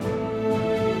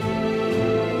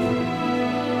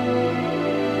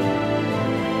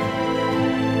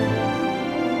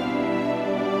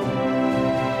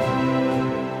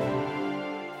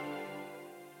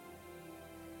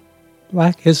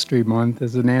Black History Month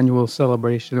is an annual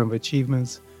celebration of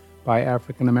achievements by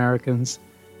African Americans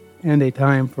and a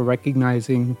time for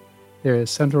recognizing their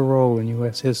central role in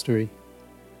U.S. history.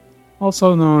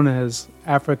 Also known as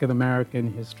African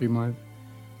American History Month,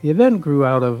 the event grew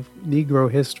out of Negro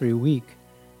History Week,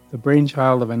 the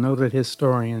brainchild of a noted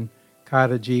historian,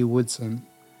 Carter G. Woodson,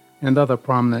 and other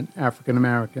prominent African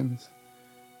Americans.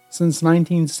 Since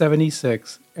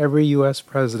 1976, every U.S.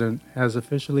 president has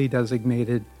officially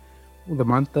designated the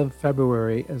month of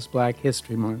February as Black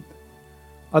History Month.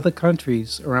 Other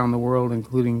countries around the world,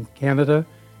 including Canada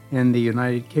and the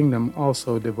United Kingdom,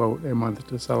 also devote a month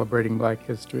to celebrating Black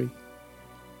history.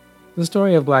 The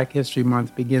story of Black History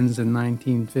Month begins in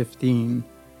 1915,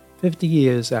 50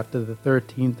 years after the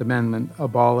 13th Amendment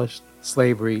abolished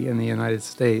slavery in the United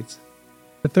States.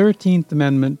 The 13th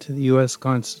Amendment to the U.S.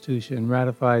 Constitution,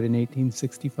 ratified in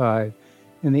 1865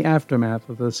 in the aftermath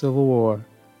of the Civil War,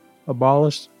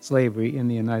 abolished slavery in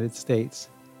the United States.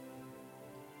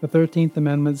 The 13th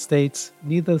Amendment states,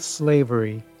 "Neither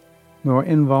slavery nor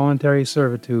involuntary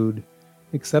servitude,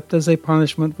 except as a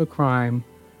punishment for crime,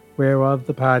 whereof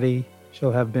the party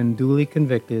shall have been duly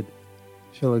convicted,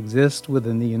 shall exist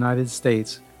within the United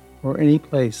States or any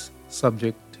place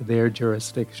subject to their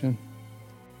jurisdiction."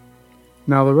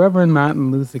 Now, the Reverend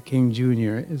Martin Luther King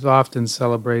Jr. is often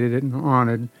celebrated and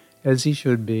honored, as he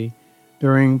should be,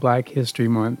 during Black History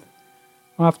Month,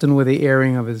 often with the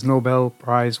airing of his Nobel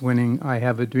Prize-winning I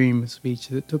Have a Dream speech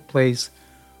that took place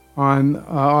on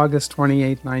August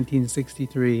 28,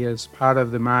 1963, as part of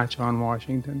the March on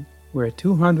Washington, where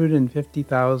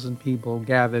 250,000 people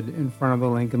gathered in front of the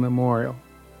Lincoln Memorial.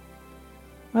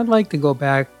 I'd like to go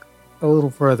back a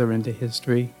little further into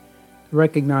history to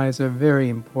recognize a very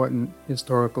important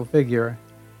historical figure,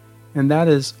 and that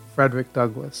is Frederick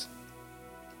Douglass.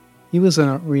 He was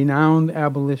a renowned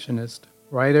abolitionist,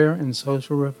 writer, and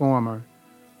social reformer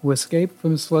who escaped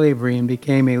from slavery and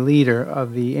became a leader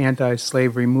of the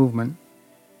anti-slavery movement.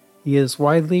 He is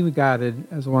widely regarded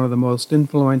as one of the most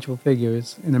influential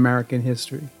figures in American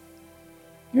history.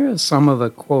 Here are some of the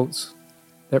quotes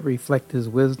that reflect his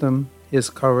wisdom, his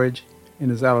courage,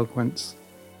 and his eloquence.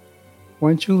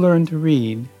 "Once you learn to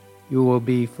read, you will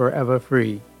be forever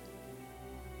free.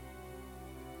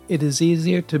 It is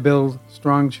easier to build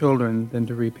strong children than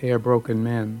to repair broken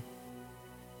men.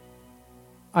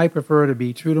 I prefer to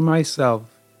be true to myself,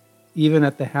 even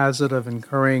at the hazard of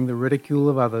incurring the ridicule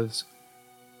of others,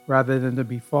 rather than to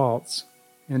be false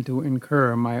and to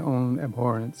incur my own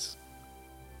abhorrence.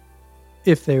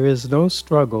 If there is no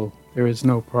struggle, there is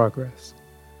no progress.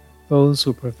 Those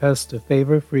who profess to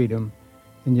favor freedom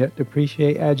and yet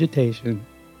depreciate agitation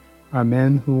are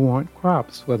men who want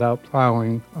crops without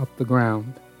plowing up the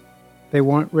ground. They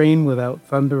want rain without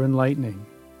thunder and lightning.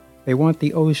 They want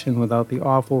the ocean without the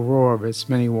awful roar of its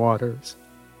many waters.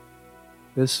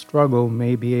 This struggle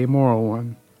may be a moral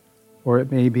one, or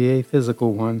it may be a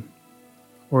physical one,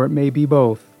 or it may be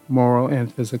both, moral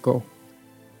and physical.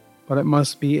 But it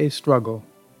must be a struggle.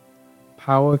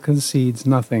 Power concedes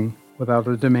nothing without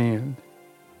a demand.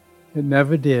 It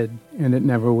never did, and it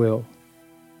never will.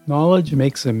 Knowledge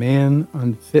makes a man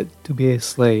unfit to be a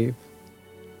slave.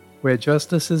 Where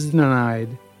justice is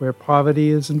denied, where poverty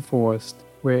is enforced,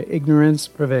 where ignorance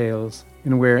prevails,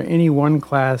 and where any one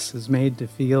class is made to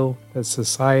feel that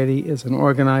society is an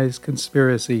organized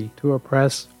conspiracy to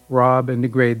oppress, rob, and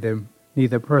degrade them,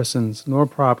 neither persons nor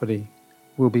property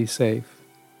will be safe.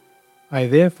 I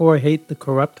therefore hate the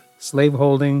corrupt,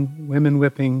 slave-holding,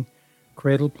 women-whipping,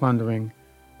 cradle-plundering,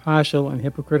 partial and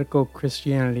hypocritical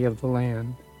Christianity of the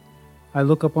land. I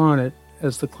look upon it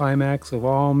as the climax of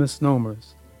all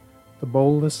misnomers, the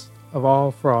boldest of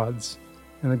all frauds,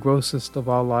 and the grossest of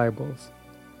all libels.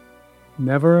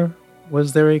 Never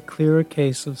was there a clearer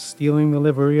case of stealing the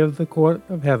livery of the court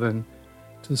of heaven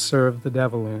to serve the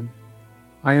devil in.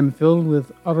 I am filled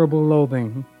with utterable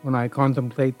loathing when I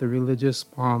contemplate the religious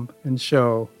pomp and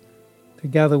show,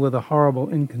 together with a horrible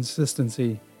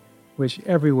inconsistency which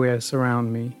everywhere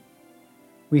surround me.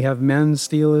 We have men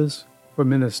stealers for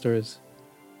ministers,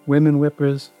 women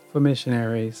whippers for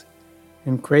missionaries,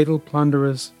 and cradle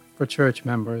plunderers for church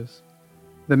members.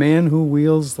 The man who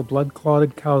wields the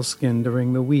blood-clotted cowskin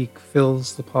during the week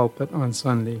fills the pulpit on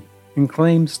Sunday and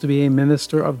claims to be a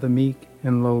minister of the meek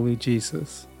and lowly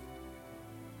Jesus.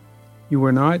 You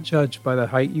were not judged by the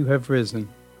height you have risen,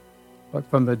 but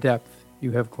from the depth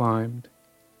you have climbed.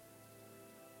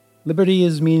 Liberty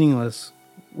is meaningless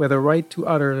where the right to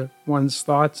utter one's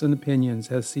thoughts and opinions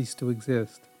has ceased to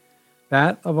exist.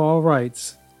 That of all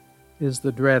rights is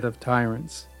the dread of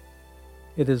tyrants.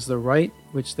 It is the right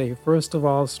which they first of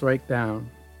all strike down.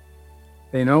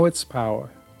 They know its power.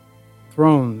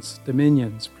 Thrones,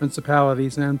 dominions,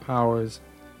 principalities, and powers,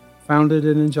 founded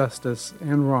in injustice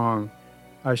and wrong,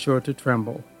 are sure to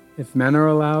tremble. If men are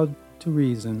allowed to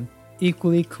reason,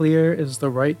 equally clear is the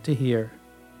right to hear.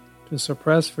 To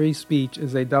suppress free speech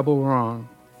is a double wrong.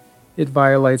 It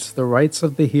violates the rights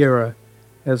of the hearer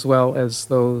as well as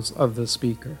those of the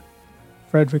speaker.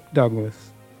 Frederick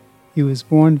Douglass. He was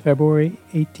born February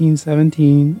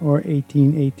 1817 or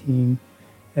 1818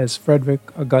 as Frederick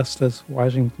Augustus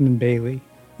Washington Bailey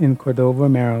in Cordova,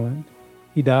 Maryland.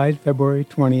 He died February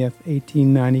 20th,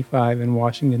 1895 in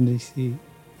Washington, D.C.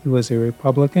 He was a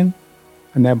Republican,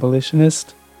 an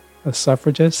abolitionist, a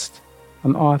suffragist,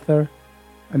 an author,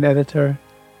 an editor,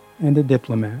 and a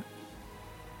diplomat.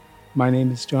 My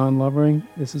name is John Lovering.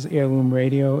 This is Heirloom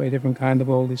Radio, a different kind of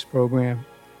oldies program.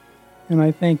 And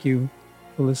I thank you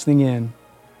for listening in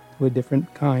to a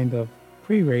different kind of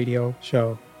pre-radio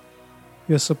show.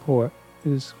 Your support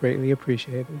is greatly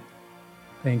appreciated.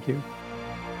 Thank you.